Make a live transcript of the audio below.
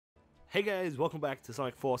Hey guys, welcome back to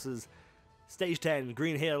Sonic Forces Stage 10,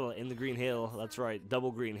 Green Hill in the Green Hill. That's right,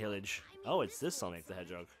 double green hillage. Oh, it's this Sonic the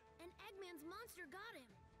Hedgehog. And Eggman's monster got him.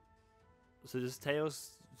 So does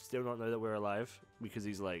Tails still not know that we're alive? Because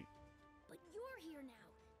he's like But you're here now.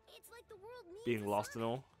 It's like the world needs being a lost and Sonic.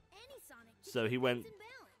 all. Any Sonic to So keep he went things in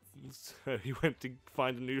balance. so he went to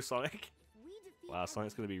find a new Sonic. If we defeat Wow,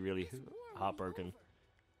 Sonic's gonna be Eggman, really this war will be heartbroken. over.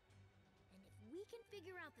 And if we can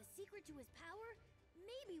figure out the secret to his power,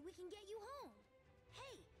 maybe we can get you home.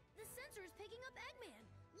 Hey, the sensor is picking up Eggman.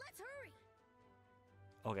 Let's hurry.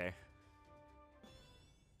 Okay.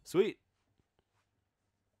 Sweet.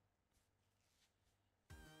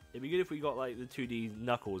 It'd be good if we got like the 2D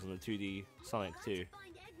Knuckles and the 2D Sonic Got too. to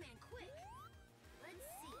find Eggman quick. Let's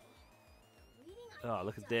see. The reading I Oh,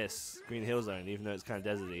 look at this. Green Hill Zone, even though it's kind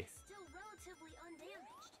of deserty. Still relatively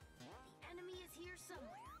undamaged. The enemy is here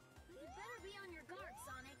somewhere. You better be on your guard,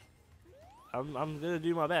 Sonic. I'm gonna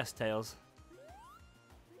do my best, Tails.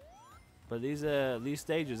 But these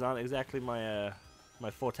stages aren't exactly my my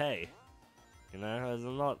forte. You know, as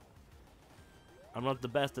I'm not the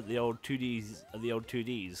best at the old 2Ds I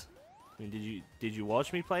mean, did you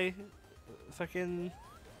watch me play fucking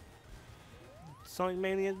Sonic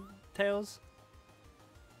Mania, Tails?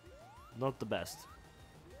 Not the best.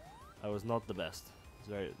 I was not the best.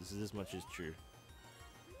 This much is true.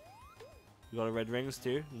 We got a red rings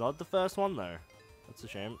too. Not the first one though. That's a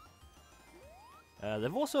shame.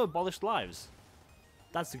 They've also abolished lives.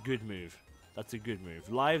 That's a good move. That's a good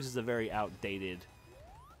move. Lives is a very outdated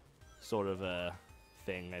sort of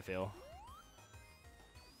thing, I feel.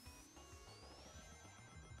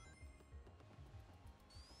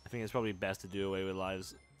 I think it's probably best to do away with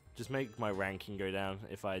lives. Just make my ranking go down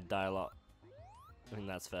if I die a lot. I think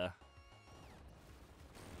that's fair.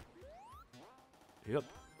 Yep.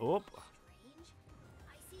 Oh. Strange.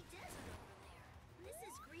 I see desert over there. This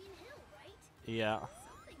is Green Hill, right? Yeah.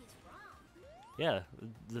 Something is wrong. Yeah.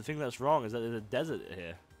 The thing that's wrong is that there's a desert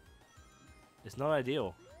here. It's not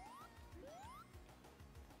ideal.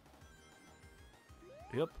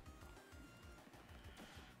 Yep.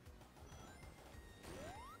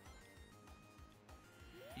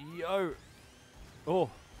 Yo! Oh!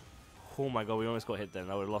 Oh my god, we almost got hit then.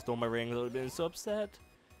 I would have lost all my rings. I would have been so upset.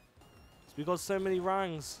 It's because so many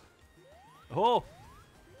rings. Oh!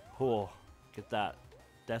 Oh! Get that.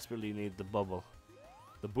 Desperately need the bubble.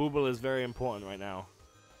 The booble is very important right now.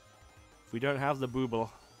 If we don't have the booble,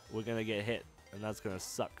 we're gonna get hit. And that's gonna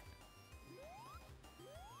suck.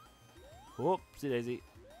 Whoopsie daisy.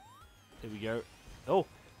 There we go. Oh!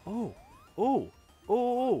 Oh! Oh!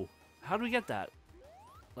 Oh! How do we get that?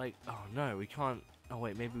 Like, oh no, we can't. Oh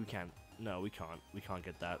wait, maybe we can. No, we can't. We can't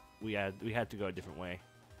get that. We had to go a different way,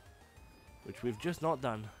 which we've just not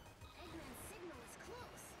done. Eggman's signal is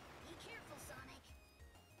close. Be careful, Sonic.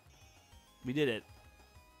 We did it.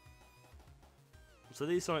 So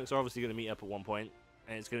these Sonics are obviously going to meet up at one point,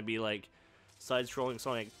 and it's going to be like side-scrolling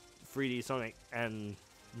Sonic, 3D Sonic, and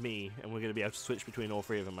me, and we're going to be able to switch between all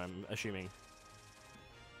three of them, I'm assuming.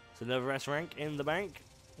 So another S rank in the bank.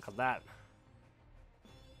 Look at that.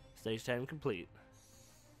 Stage 10 complete.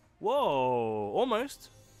 Whoa! Almost!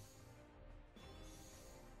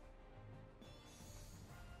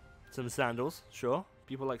 Some sandals, sure.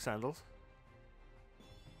 People like sandals.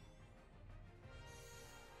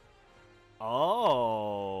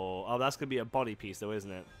 Oh! Oh, that's gonna be a body piece though,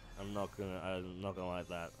 isn't it? I'm not gonna like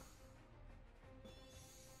that.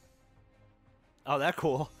 Oh, they're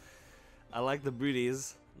cool. I like the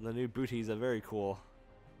booties. The new booties are very cool.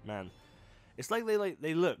 Man. It's like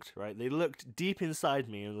they looked, right? They looked deep inside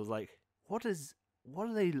me and was like, what is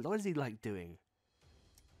he like doing?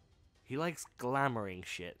 He likes glamoring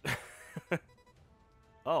shit.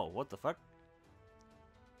 Oh, what the fuck?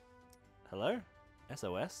 Hello?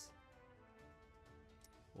 SOS?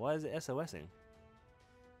 Why is it SOSing?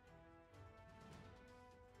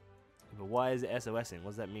 But why is it SOSing?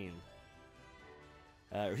 What does that mean?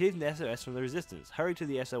 Receiving the SOS from the Resistance. Hurry to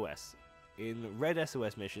the SOS. In red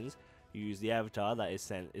SOS missions, you use the avatar that is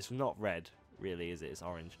sent. It's not red, really, is it? It's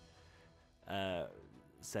orange.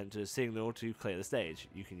 Sent to a signal to clear the stage.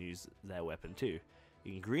 You can use their weapon too.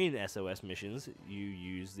 In green SOS missions, you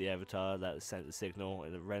use the avatar that sent the signal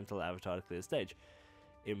and the rental avatar to clear the stage.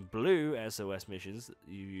 In blue SOS missions,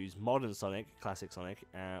 you use modern Sonic, classic Sonic,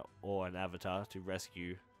 or an avatar to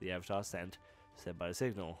rescue the avatar sent by the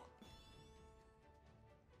signal.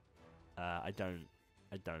 I don't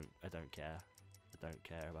care. I don't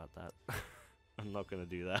care about that. I'm not gonna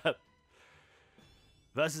do that.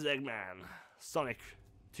 Versus Eggman. Sonic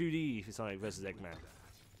 2D for Sonic versus Eggman.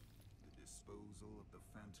 The disposal of the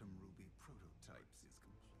Phantom Ruby prototypes is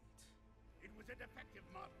complete. It was a defective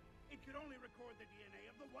model. It record the DNA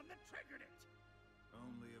of the one that triggered it.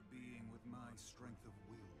 Only a being with my strength of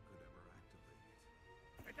will could ever activate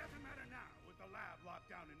it. It doesn't matter now with the lab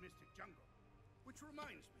locked down in Mystic Jungle. Which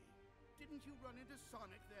reminds me, didn't you run into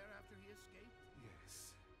Sonic there after he escaped?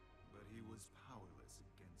 Yes, but he was powerless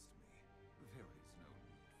against me. There is no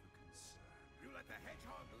need for concern. You let the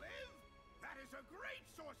hedgehog live? That is a great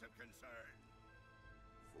source of concern.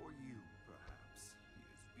 For you, perhaps. He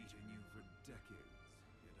has beaten you for decades,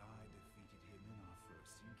 yet I defeated him in our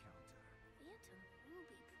first encounter. Phantom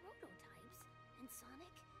Ruby prototypes? And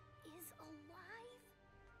Sonic is alive?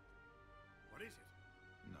 What is it?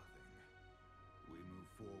 Nothing. We move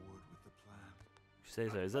forward with the plan. Say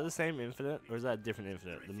so. Is that the same Infinite, or is that a different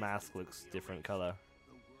Infinite? The mask looks different color.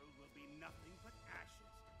 The world will be nothing but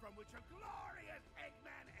ashes, from which a glorious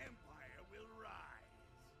Eggman empire will rise.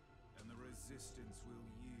 And the resistance will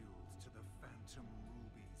yield to the Phantom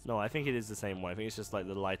Rubies. No, I think it is the same one. I think it's just like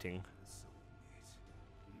the lighting. The soulmate.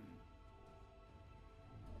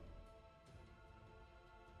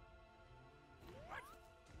 What?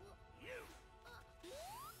 You?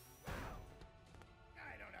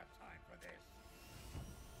 I don't have time for this.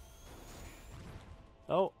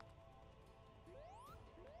 Oh.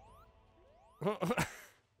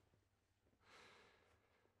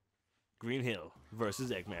 Green Hill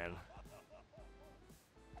versus Eggman.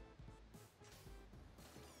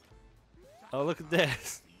 Oh, look at this.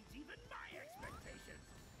 Exceeds even my expectations.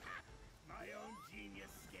 Ha! My own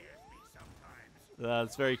genius scares me sometimes.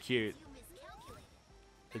 That's very cute. You miscalculated.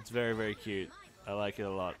 It's very, very cute. I like it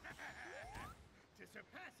a lot. To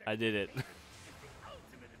surpass I did it. expectations is the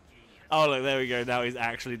ultimate of genius. Oh, look, there we go. Now he's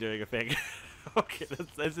actually doing a thing. Okay,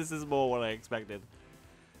 this is more what I expected.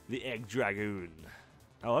 The Egg Dragoon.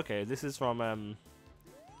 Oh, okay. This is from,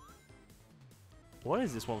 what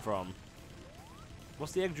is this one from?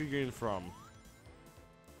 What's the Egg Dragoon from?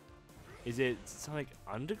 Is it Sonic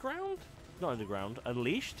Underground? Not Underground.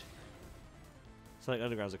 Unleashed? Sonic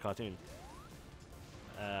Underground's a cartoon.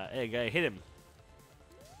 There you go. Hit him.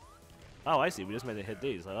 Oh, I see. We just made it hit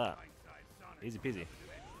these like that. Easy peasy. Still,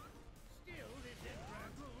 this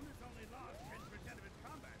dragoon has only lost 10% of its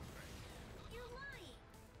combat strength. You're lying.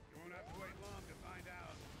 You won't have to wait long to find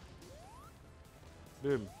out.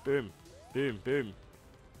 Boom, boom, boom, boom.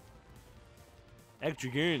 Egg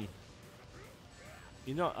Dragoon.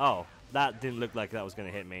 You know, oh, that didn't look like that was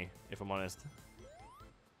gonna hit me, if I'm honest.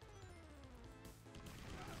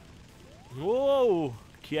 Whoa!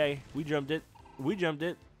 Okay, we jumped it. We jumped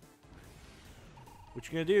it. What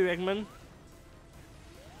you gonna do, Eggman?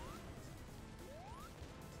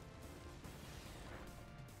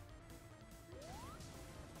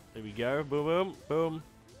 There we go. Boom, boom, boom,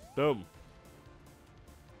 boom.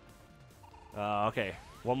 Okay.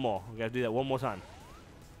 One more. We gotta do that one more time.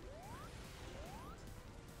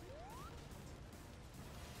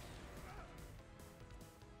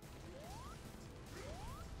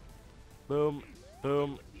 Boom,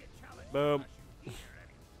 boom, boom.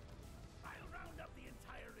 I'll round up the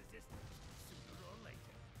entire resistance sooner or later.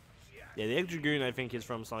 Yeah, the Egg Dragoon I think is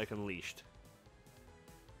from Sonic Unleashed.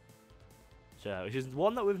 So, which is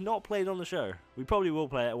one that we've not played on the show. We probably will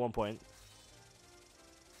play it at one point.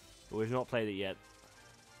 But we've not played it yet.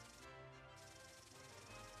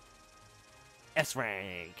 S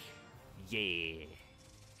rank. Yeah.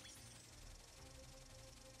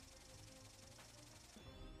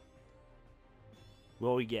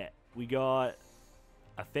 What we get? We got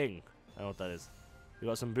a thing. I don't know what that is. We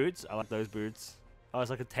got some boots. I like those boots. Oh, it's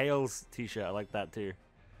like a Tails t-shirt. I like that too.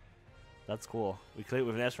 That's cool. We clear it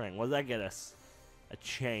with an S rank. What does that get us? A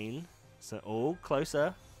chain. So, oh,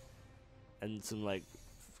 closer. And some like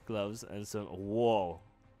gloves and some. Whoa.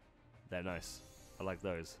 They're nice. I like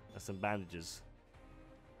those. And some bandages.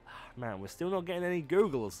 Man, we're still not getting any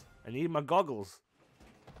googles. I need my goggles.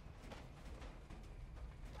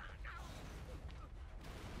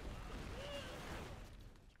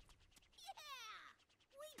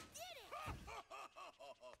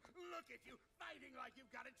 Look at you, fighting like you've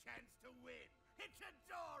got a chance to win. It's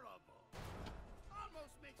adorable.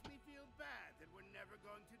 Almost makes me feel bad that we're never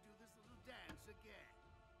going to do this little dance again.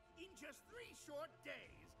 In just 3 short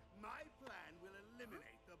days, my plan will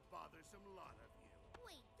eliminate the bothersome lot of you.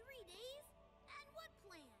 Wait, 3 days? And what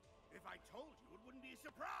plan? If I told you, it wouldn't be a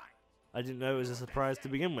surprise. I didn't know it was a surprise to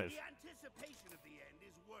begin with. The anticipation of the end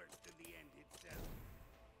is worse than the end itself.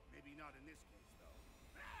 Maybe not in this case, though.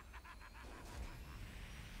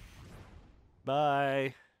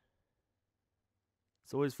 Bye.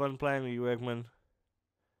 It's always fun playing with you, Eggman.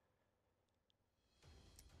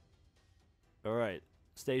 Alright.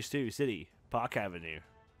 Stage 2, City. Park Avenue.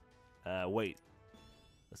 Wait.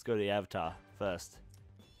 Let's go to the avatar first.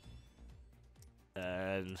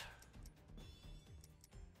 And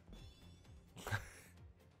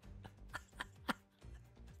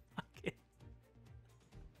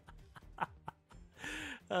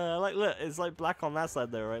like, look, it's like black on that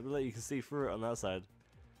side there, right? But look, you can see through it on that side.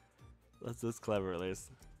 That's clever, at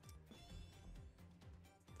least.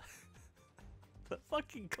 The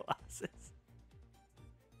fucking glasses.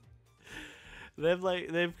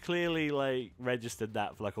 They've clearly like registered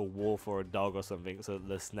that for like a wolf or a dog or something, so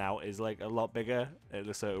the snout is like a lot bigger. It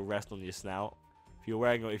looks so it'll rest on your snout. If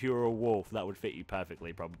you're if you were a wolf, that would fit you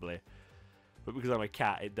perfectly, probably. But because I'm a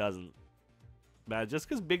cat, it doesn't. Man, just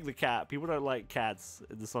because Big the cat, people don't like cats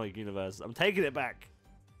in the Sonic universe. I'm taking it back.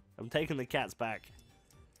 I'm taking the cats back.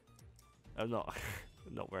 I'm not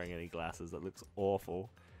I'm not wearing any glasses. That looks awful.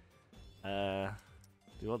 Do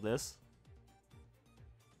you want this?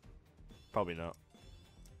 Probably not.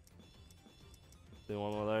 Do you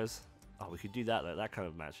want one of those? Oh, we could do that. That kind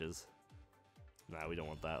of matches. Nah, we don't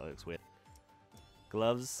want that. That looks weird.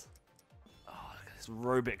 Gloves. Oh, look at this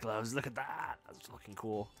robot gloves. Look at that. That's fucking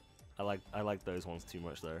cool. I like those ones too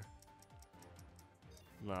much though.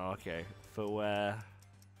 No, okay. Footwear.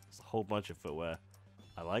 There's a whole bunch of footwear.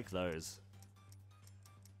 I like those.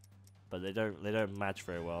 But they don't match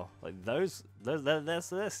very well. Like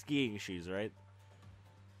they're skiing shoes, right?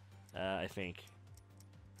 I think.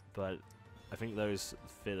 But I think those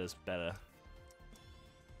fit us better.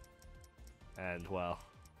 And well,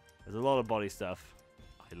 there's a lot of body stuff.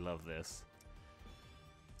 I love this.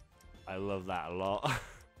 I love that a lot.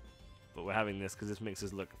 But we're having this because this makes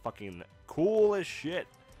us look fucking cool as shit.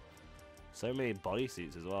 So many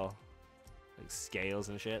bodysuits as well. Like scales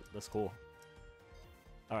and shit. That's cool.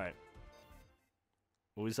 Alright.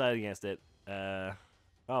 Well, we decided against it.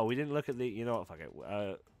 Oh, we didn't look at the... You know what? Fuck it.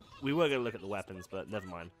 We were going to look at the weapons, but never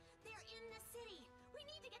mind. They're in the city. We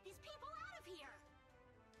need to get these people out of here.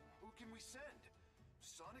 Who can we send?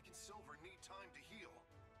 Sonic and Silver need time to heal.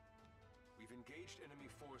 We've engaged enemy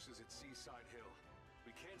forces at Seaside Hill.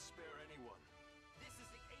 We can't spare anyone. This is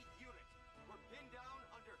the 8th unit. We're pinned down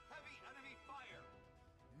under heavy enemy fire.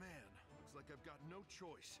 Man, looks like I've got no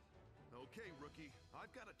choice. Okay, rookie,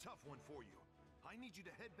 I've got a tough one for you. I need you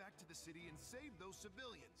to head back to the city and save those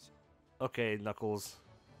civilians. Okay, Knuckles.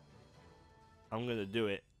 I'm gonna do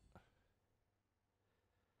it.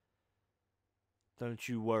 Don't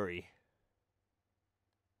you worry.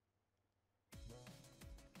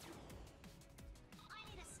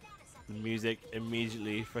 The music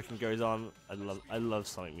immediately freaking goes on. I love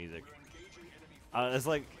Sonic music. It's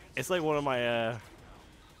like one of my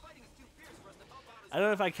I don't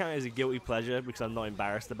know if I count it as a guilty pleasure because I'm not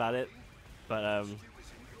embarrassed about it, but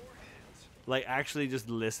like actually just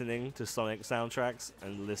listening to Sonic soundtracks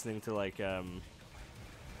and listening to like Live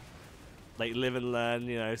and Learn,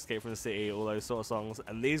 you know, Escape from the City, all those sort of songs,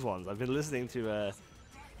 and these ones I've been listening to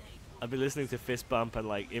Fist Bump and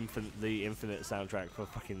like the Infinite soundtrack for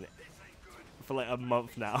like a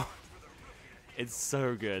month now. It's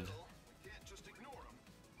so good.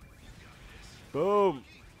 Boom!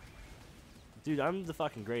 Dude, I'm the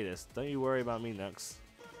fucking greatest. Don't you worry about me, Nux.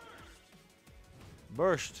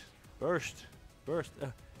 Burst! Burst! Burst!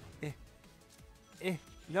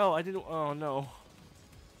 No, I didn't. Oh, no.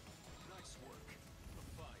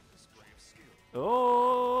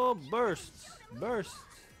 Oh, burst! Burst!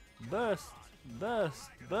 Burst! Burst!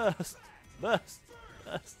 Burst! Burst!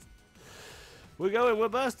 Burst! We're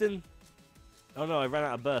bursting! Oh no, I ran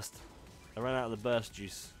out of burst. I ran out of the burst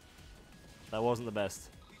juice. That wasn't the best.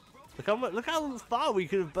 Look how far we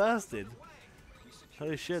could have bursted.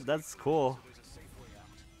 Holy shit, that's cool.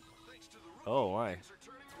 Oh my.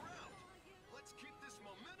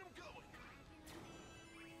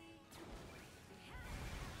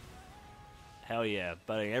 Hell yeah,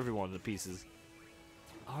 burning everyone to pieces.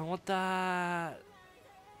 Oh, I want that.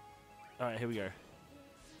 Alright, here we go.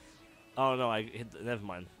 Oh no, I hit never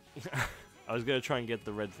mind. I was gonna try and get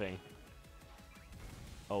the red thing.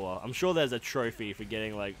 Oh well, I'm sure there's a trophy for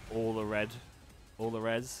getting like all the reds.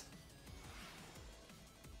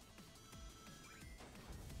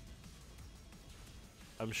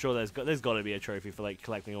 I'm sure there's got to be a trophy for like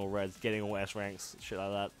collecting all reds, getting all S ranks, shit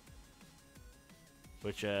like that.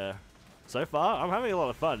 Which so far I'm having a lot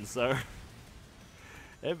of fun, so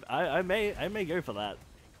I may go for that.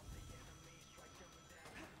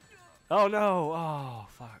 Oh no! Oh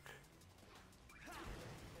fuck.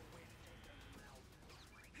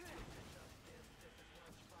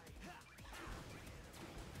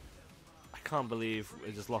 I can't believe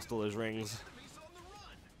we just lost all those rings.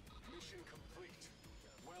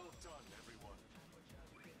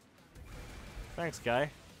 Thanks,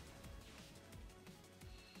 guy.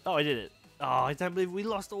 Oh, I did it. Oh, I don't believe we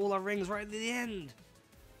lost all our rings right at the end.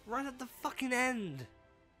 Right at the fucking end.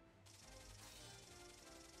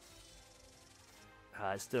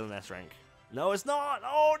 It's still an S rank. No, it's not.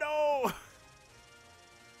 Oh no.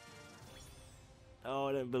 Oh,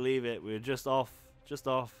 I don't believe it. We're just off. Just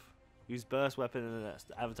off. Use burst weapon in the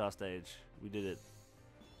avatar stage. We did it.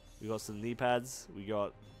 We got some knee pads. We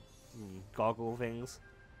got some goggle things.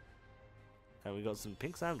 And we got some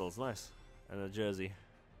pink sandals. Nice. And a jersey.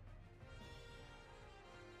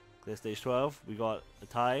 Clear stage 12. We got a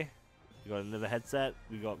tie. We got another headset.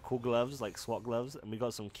 We got cool gloves, like SWAT gloves. And we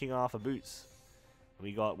got some King Arthur boots. And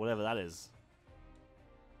we got whatever that is.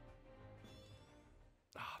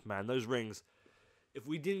 Oh, man, those rings. If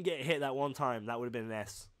we didn't get hit that one time, that would have been an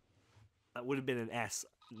S. That would have been an S,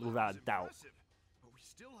 without a doubt. But we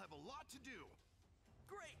still have a lot to do.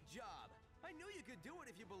 Great job. I knew you could do it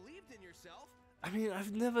if you believed in yourself. I mean,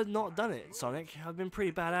 I've never not done it, Sonic. I've been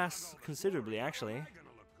pretty badass, considerably, actually.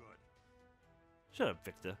 Shut up,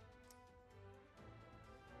 Victor.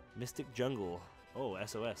 Mystic Jungle. Oh,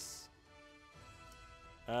 SOS.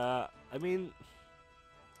 I mean...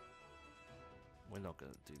 We're not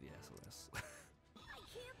gonna do the SOS. I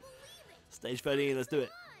can't believe it. Stage 13, let's do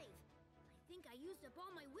it. I think I used up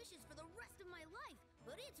all my wishes for the rest of my life,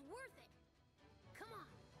 but it's worth it. Come on,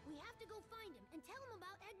 we have to go find him and tell him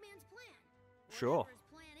about Eggman's plan. Sure. Whatever his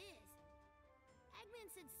plan is. Eggman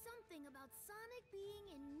said something about Sonic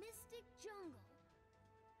being in Mystic Jungle.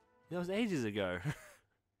 That was ages ago.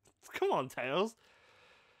 Come on, Tails.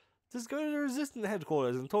 Just go to the Resistance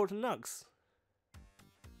headquarters and talk to Nux.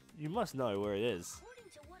 You must know where it is.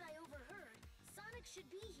 According to what I overheard, Sonic should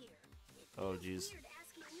be here. Oh, jeez. Weird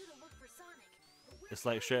asking you to look for Sonic, but where It's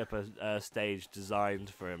like straight up a stage designed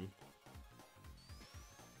for him.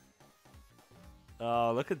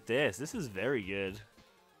 Oh, look at this. This is very good.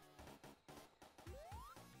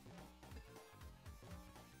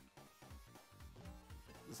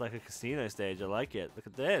 It's like a casino stage. I like it. Look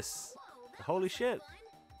at this. Whoa, that Holy was shit. fun.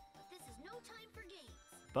 But this is no time for games.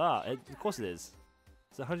 But, of course it is.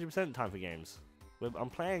 It's 100% time for games. I'm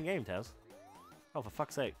playing a game, Tails. Oh, for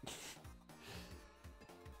fuck's sake.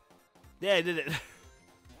 Yeah, I did it.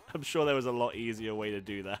 I'm sure there was a lot easier way to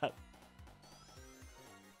do that.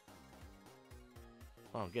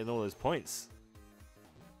 Oh, I'm getting all those points.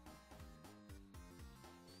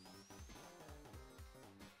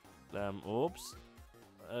 Oops.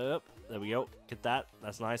 There we go. Get that.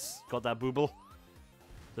 That's nice. Got that booble.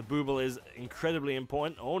 The booble is incredibly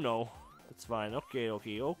important. Oh no. That's fine. Okay. Here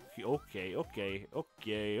we go.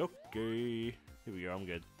 I'm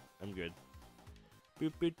good. I'm good.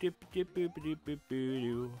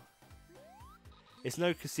 It's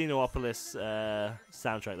no Casinopolis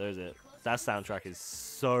soundtrack though, is it? That soundtrack is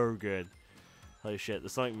so good. Holy shit. The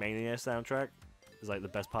Sonic Mania soundtrack is like the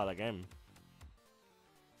best part of that game.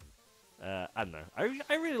 I don't know.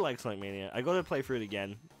 I really like Sonic Mania. I gotta play through it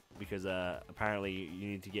again because apparently you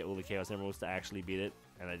need to get all the Chaos Emeralds to actually beat it,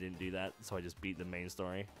 and I didn't do that, so I just beat the main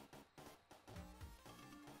story.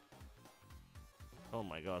 Oh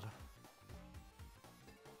my god.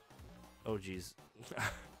 Oh jeez.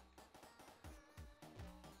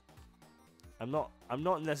 I'm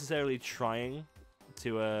not necessarily trying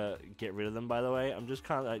to get rid of them, by the way. I'm just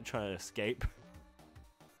kind of like trying to escape.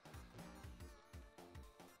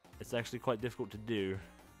 It's actually quite difficult to do.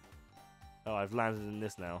 Oh, I've landed in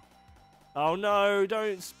this now. Oh no,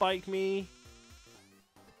 don't spike me.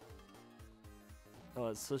 Oh,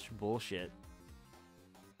 that's such bullshit.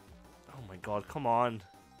 Oh my god, come on.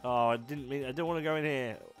 Oh, I didn't want to go in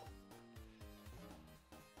here.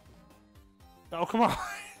 Oh, come on.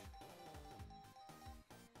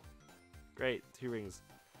 Great, 2 rings.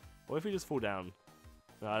 What if we just fall down?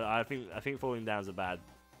 No, I think falling down is bad.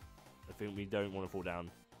 I think we don't want to fall down.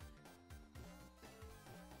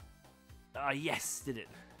 Ah, yes, did it.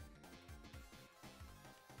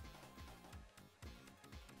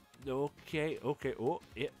 Okay. Oh,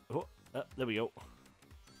 yeah. Oh, there we go.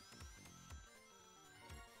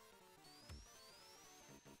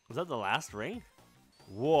 Was that the last ring?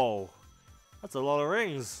 Whoa, that's a lot of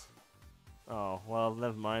rings. Oh, well,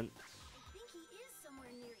 never mind. I think he is somewhere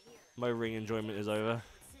near here. My ring enjoyment is over.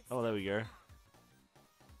 Oh, there we go.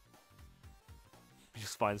 You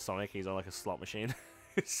just find Sonic, he's on like a slot machine.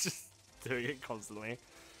 It's just doing it constantly.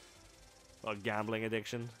 A gambling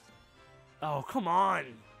addiction. Oh, come on!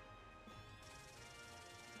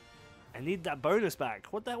 I need that bonus back.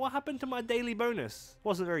 What happened to my daily bonus?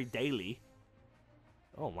 Wasn't very daily.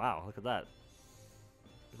 Oh wow, look at that.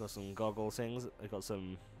 I got some goggle things. I got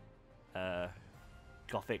some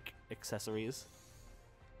gothic accessories.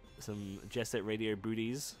 Some Jet Set Radio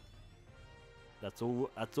booties. That's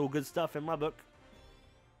all good stuff in my book.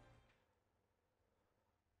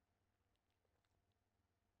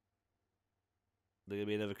 There gonna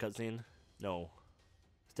be another cutscene? No.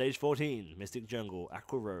 Stage 14, Mystic Jungle,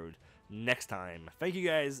 Aqua Road. Next time. Thank you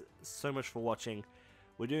guys so much for watching.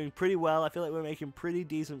 We're doing pretty well. I feel like we're making pretty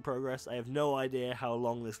decent progress. I have no idea how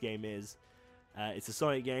long this game is. It's a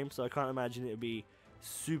Sonic game, so I can't imagine it would be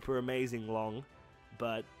super amazing long.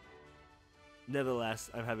 But nevertheless,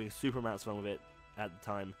 I'm having super amounts of fun with it at the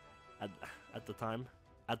time.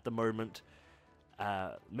 At the moment.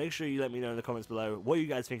 Make sure you let me know in the comments below what you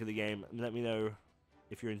guys think of the game. And let me know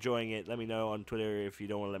if you're enjoying it. Let me know on Twitter if you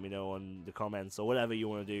don't want to let me know on the comments or whatever you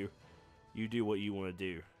want to do. You do what you want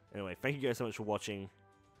to do. Anyway, thank you guys so much for watching.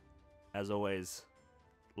 As always,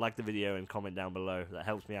 like the video and comment down below. That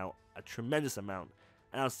helps me out a tremendous amount.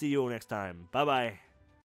 And I'll see you all next time. Bye bye.